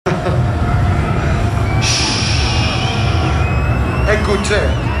Écoutez.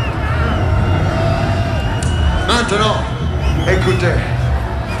 Maintenant, écoutez.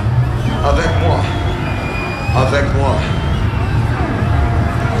 Avec moi. Avec moi.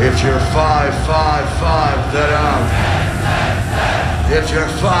 If you're 555, then out. If you're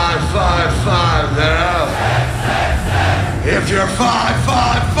 555, then out. If you're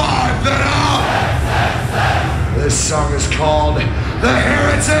 555, then out. This song is called The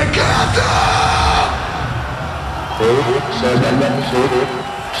Heretic Anthem!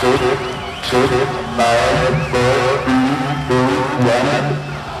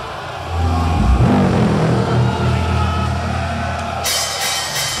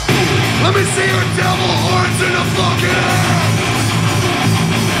 Let me see your devil horns in the fucking air!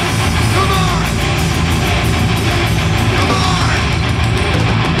 Come on! Come on!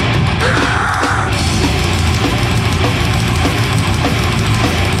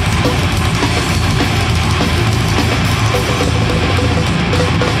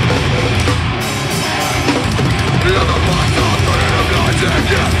 You're the fucked up, but in a goddamn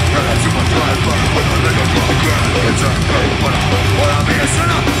yeah. And that's too much life, but I put a little program. It's a thing, but I wanna be a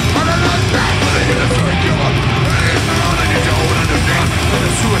sinner. I'm not back for the innocent killer. It's more than you don't understand. And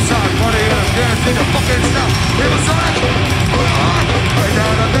the suicide party and I'm dancing to fucking stop. It was like, right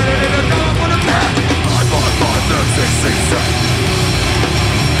down a minute in the dog for the band. 555 666.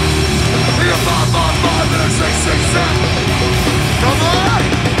 You're 555 666. Come on!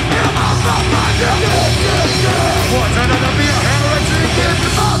 You're 555 666. What's it to be a heretic? It's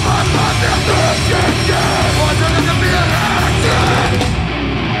 555 666. What's it to be a heretic?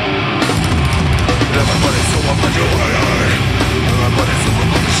 Everybody's so much away. Everybody's so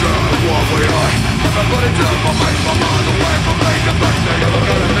much sure what we are. Everybody down my face, my mind away from me. The best thing you look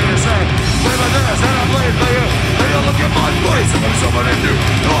at me and say, play my dance and I play it for you. And you look at my face and I'm somebody new.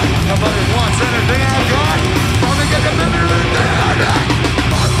 Nobody wants anything I got. Wanna get the minute in there.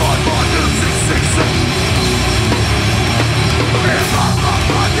 555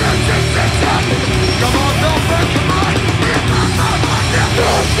 666. Come on, Belfort, come on. 555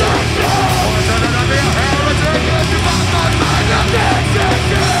 666. What's it to be a heretic? It's 555 666.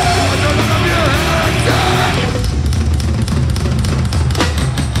 What's it to be a heretic?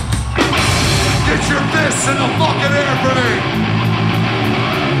 Get your fists in the fucking air for me!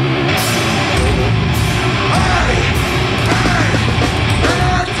 Hey! Hey!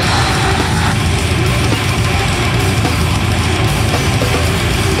 Heretic!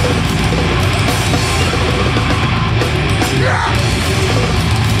 Yeah!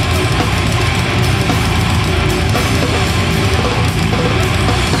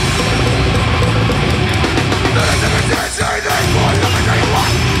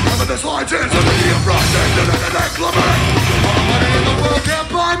 This line is a video project and an acclamation. All the money in the world can't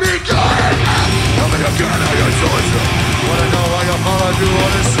buy me good. Tell me again how you chose it. Wanna know why your mother do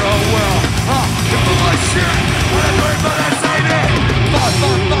all this so well? Give me my shit. What a great man I say it.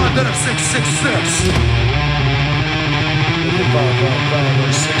 555 then a 666. 555 then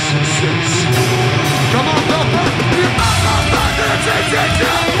a 666.